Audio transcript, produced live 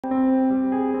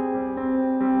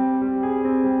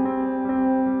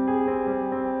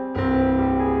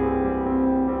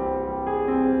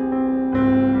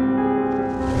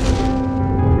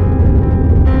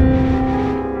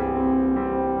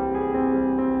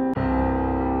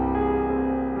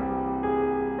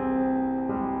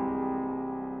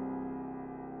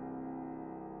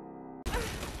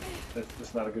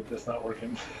That's not a good. That's not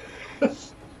working.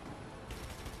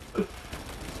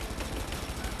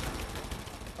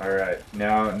 All right,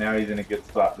 now he's in a good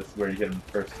spot. This is where you hit him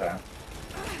the first time.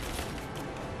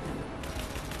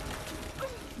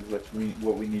 This is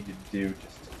what we need you to do.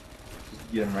 Just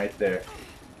get him right there.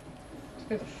 This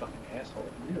guy's a fucking asshole.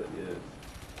 He really is.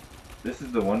 This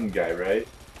is the one guy, right?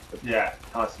 Yeah,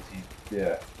 Constantine.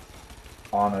 Yeah.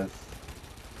 Anna's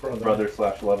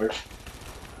brother/lover.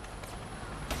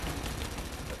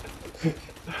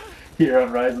 Here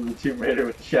on Rise of the Tomb Raider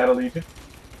with the Shadow Legion.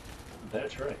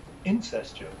 That's right.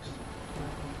 Incest jokes.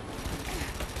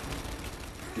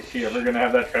 Is she ever gonna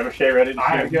have that trebuchet ready to shoot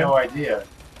I have again? no idea.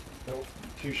 Nope.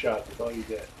 2 shots. That's all you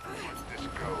get.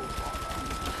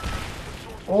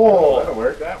 Oh, that'll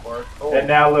work. That worked. Oh. And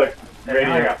now look, And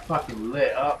radio. I got fucking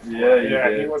lit up. Yeah,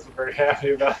 He wasn't very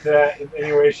happy about that in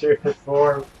any way, shape, or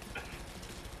form.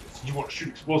 You want to shoot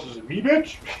explosives at me,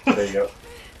 bitch? There you go.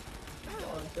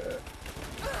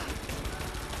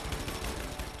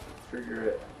 Trigger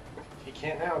it. He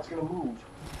can't now. It's gonna move.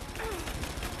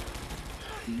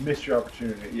 You missed your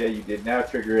opportunity. Yeah, you did. Now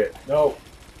trigger it. No.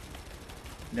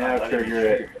 Now Let trigger me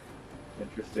it. trigger it.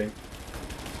 Interesting.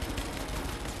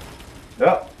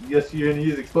 Oh, guess you didn't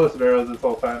use explosive arrows this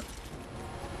whole time.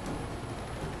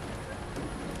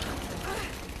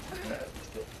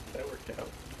 That worked out. No,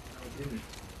 it didn't. It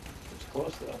was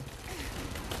close though.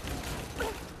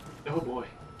 Oh boy.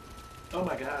 Oh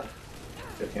my god.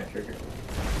 Still can't trigger.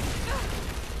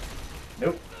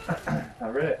 Nope.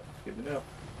 Alright. Good to know.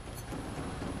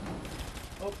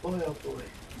 Oh boy, oh boy.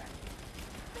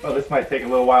 Oh, this might take a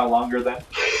little while longer then.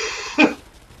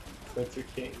 That's your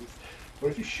kings.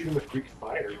 What if you shoot him with Greek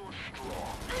fire?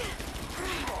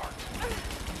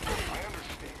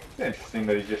 It's interesting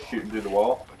that he's just shooting through the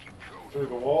wall. Through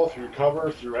the wall, through cover,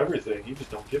 through everything. You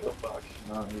just don't give a fuck.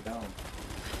 No, you don't.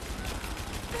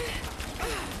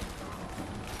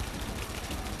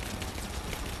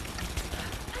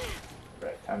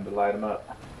 Right, time to light him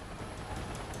up.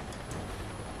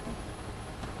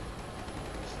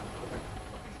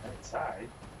 Outside.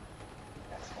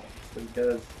 That's what he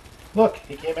does. Look,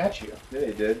 he came at you. Yeah,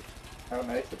 he did. How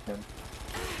nice of him.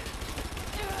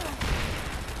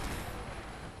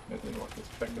 That didn't work as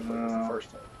effectively as the first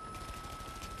time.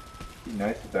 Be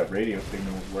nice if that radio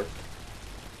signal would work.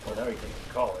 Well, now he can't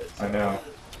even call it. So. I know.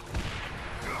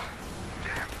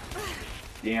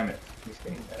 Damn it. He's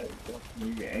getting mad.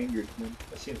 You get angered him.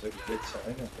 That seems like a good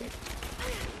sign, I think.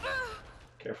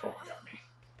 Careful. Got me.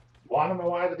 Want to know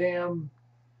why the damn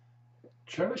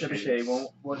Trebuchet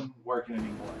wasn't working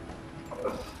anymore.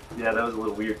 Yeah, that was a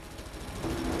little weird.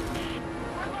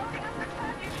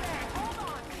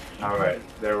 Alright,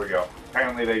 there we go.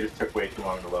 Apparently they just took way too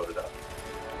long to load it up.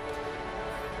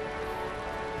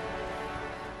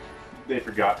 They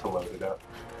forgot to load it up.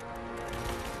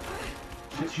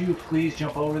 Could you please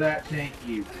jump over that? Thank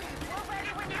you.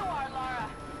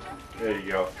 There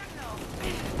you go.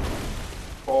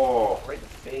 Oh, right in the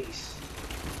face.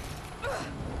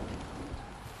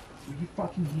 Will you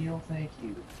fucking heal? Thank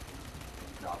you.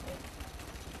 No.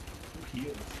 Who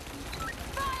heals?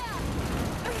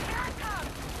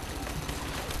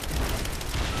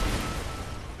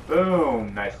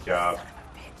 boom! Nice job.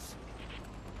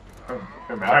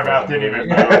 Her mouth didn't even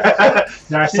move. Yeah,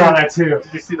 I saw that too.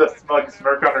 Did you see the smug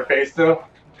smirk on her face though?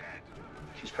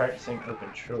 She's practicing her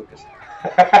ventriloquist.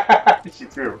 She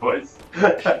threw her voice. She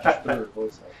just threw her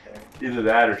voice out there. Either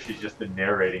that or she's just been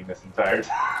narrating this entire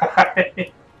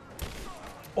time.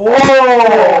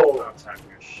 Oh!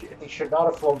 Shit. He should not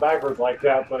have flown backwards like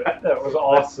that, but that was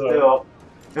awesome. Still,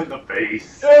 in the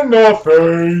face. In the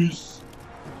face!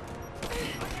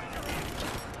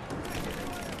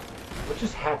 What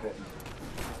just happened?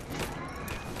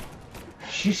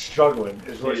 She's struggling,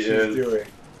 is what She she's is. doing.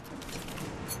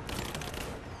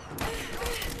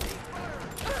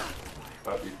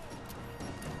 Puppy.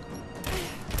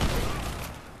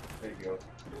 There you go.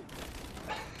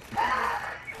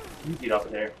 You get up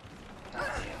there.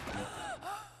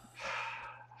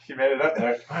 She made it up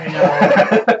there. I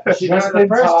know. She got just it the in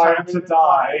first time time to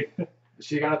die.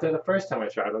 She got up there the first time I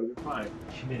tried. I would have been fine.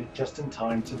 She made it just in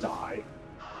time to die.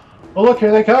 Oh look,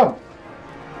 here they come!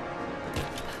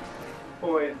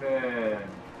 Poison.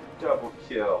 Double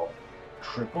kill.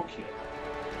 Triple kill.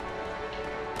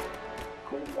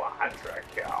 Quadra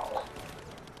kill.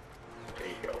 There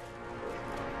you go.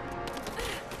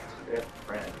 Good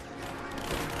friend.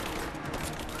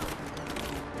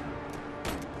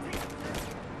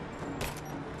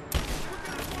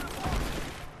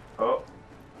 Oh.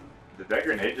 Did that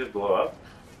grenade just blow up?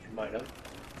 You might have.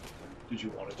 Did you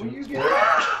want it to? Will you get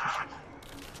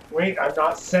Wait, I'm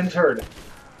not centered.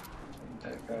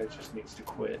 That guy just needs to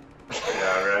quit.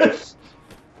 Yeah, right.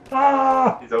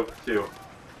 Ah! He's over 2.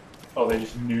 Oh, they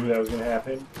just knew that was gonna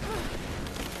happen.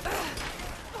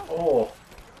 Oh.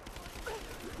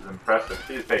 This is impressive.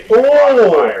 She's taking a lot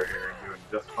of fire here and doing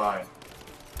just fine.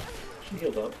 She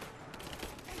healed up.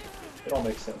 It all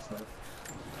makes sense now. Is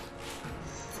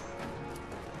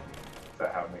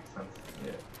that how it makes sense?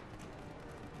 Yeah.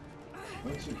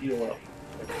 Once you heal up,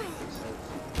 everything makes sense.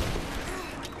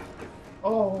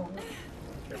 Oh!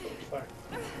 Careful with fire.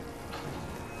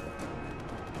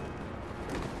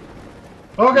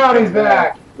 Oh god, he's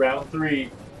back! Round 3. I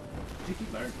think he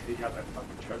learned to take out that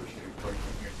fucking treasure chest before he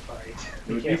came here to fight.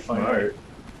 It would can't be find smart. it.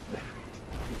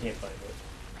 You can't find it.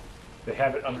 They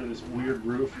have it under this weird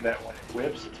roof that when it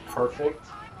whips, it's perfect,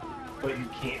 but you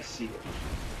can't see it.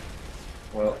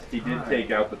 Well, he did take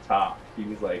out the top. He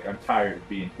was like, I'm tired of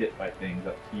being hit by things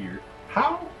up here.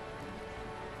 How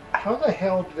the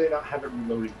hell do they not have it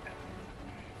reloading now?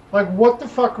 Like, what the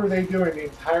fuck were they doing the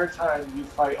entire time you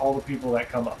fight all the people that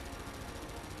come up?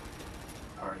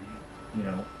 Are you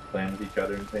know, playing with each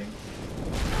other and things?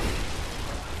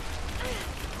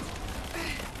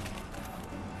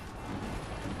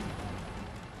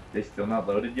 They still not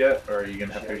loaded yet, or are you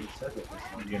gonna have to?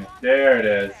 There it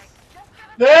is.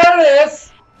 There it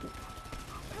is!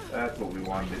 That's what we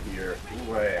wanted to hear.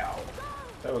 Wow.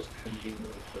 That was conveniently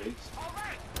placed.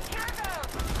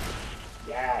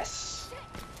 Yes!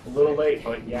 A little late,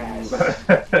 but yes.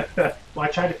 Well, I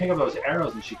tried to pick up those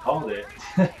arrows and she called it.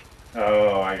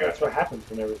 Oh, I got That's what happens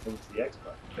when everything's the X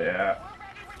button. Yeah.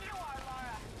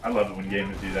 I love it when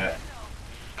gamers do that.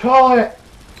 Call it!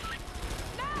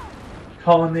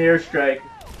 Calling the airstrike.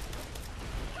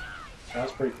 That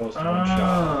was pretty close to one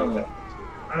shot.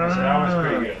 I think that was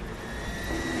pretty good.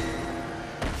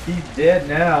 He's dead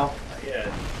now.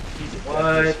 Yeah, he's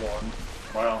What? this one.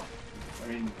 Well, I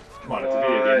mean, come on, it's a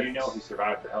video game. You know he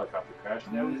survived the helicopter crash.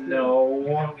 No, You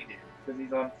know he did. because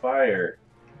he's on fire.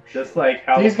 Just like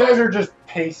how These guys are just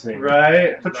pacing.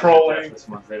 right. Patrolling. This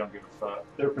month, they don't give a fuck.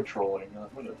 They're patrolling.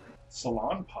 Whatever.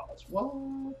 Salon pause. What?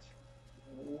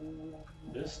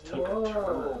 This took a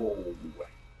turn.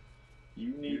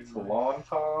 You need salon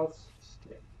pause.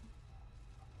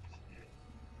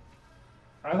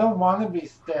 I don't want to be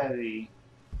steady.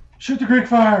 Shoot the Greek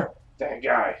fire! That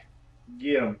guy.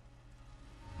 Get him.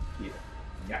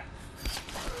 Yeah.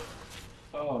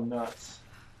 Oh, nuts.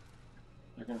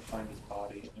 They're gonna find his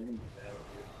body. They're gonna be mad at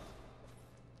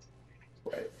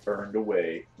you. Right. Burned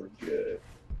away. We're good.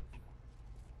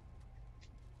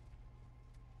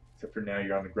 Except for now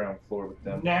you're on the ground floor with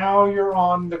them. Now you're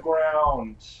on the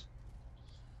ground.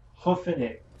 Hoofing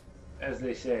it, as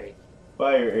they say.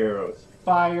 Fire arrows.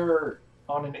 Fire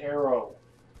on an arrow.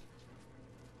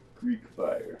 Greek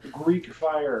fire. Greek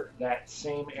fire. That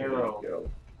same There arrow. you go.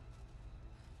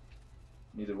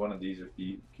 Neither one of these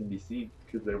can be seen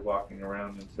because they're walking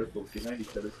around in circles behind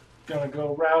each other. Gonna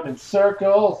go around in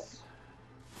circles.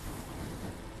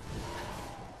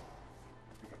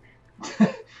 I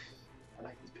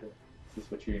like this pill. Is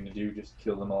this what you're gonna do? Just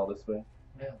kill them all this way?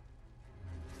 Yeah.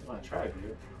 I'm gonna try to do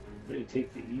it. Ready to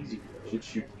take the easy road. Should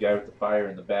shoot the guy with the fire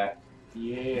in the back.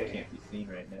 He Yeah. can't be seen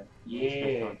right now.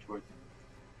 Yeah.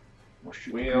 We'll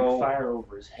shoot the Well- Greek fire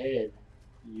over his head.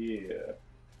 Yeah.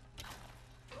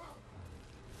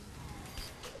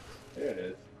 There it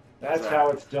is. That's how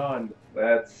it's done.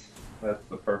 That's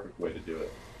the perfect way to do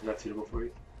it. Is that suitable for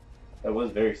you? That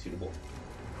was very suitable.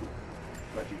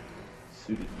 Glad you.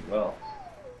 Suited me well.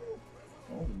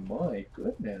 Oh my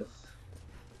goodness.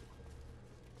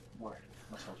 More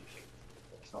soldiers.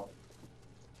 So,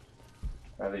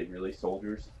 Are they really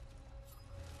soldiers?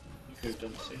 You could have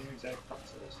done the same exact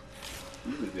process.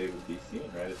 He was able to be seen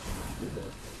right as soon as he did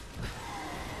that.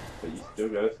 But you still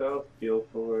gotta self-heal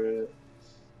for it.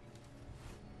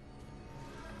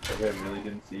 That guy really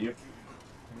didn't see you?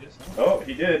 I guess Oh,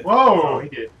 he did. Whoa! He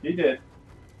did. He did.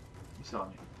 you saw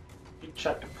me. He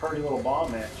chucked a pretty little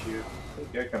bomb at you. This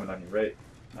guy coming on your right.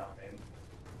 Nah, man.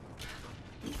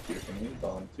 He's piercing his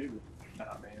bomb too.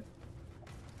 Nah, man.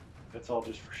 That's all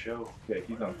just for show. Okay,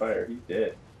 he's on fire. He's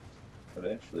dead.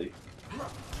 Eventually.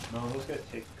 No, those guys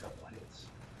take a couple hits.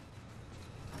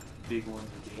 Big ones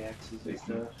with the axes and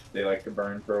stuff. They like to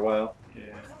burn for a while.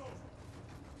 Yeah.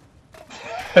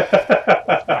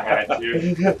 I had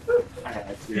to. I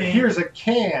had to. Here's a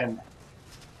can.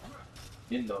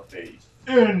 In the face.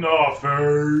 In the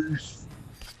face.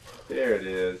 There it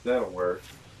is. That'll work.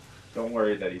 Don't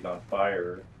worry that he's on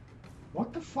fire.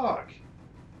 What the fuck?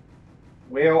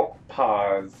 Well,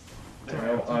 pause.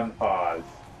 No, unpause.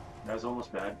 That was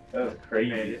almost bad. That was They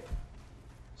made crazy. it.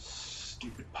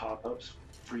 Stupid pop-ups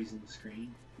freezing the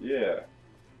screen. Yeah.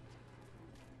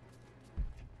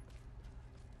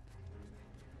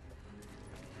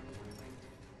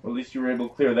 Well, at least you were able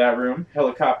to clear that room.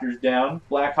 Helicopters down.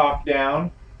 Black Hawk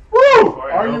down. Woo!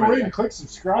 Are you ready to click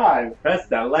subscribe? Press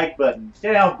that like button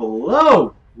down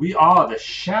below. We are the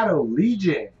Shadow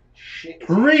Legion. Shit.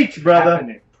 Preach, brother.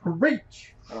 Happening.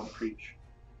 Preach. I don't preach.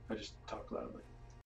 I just talk loudly.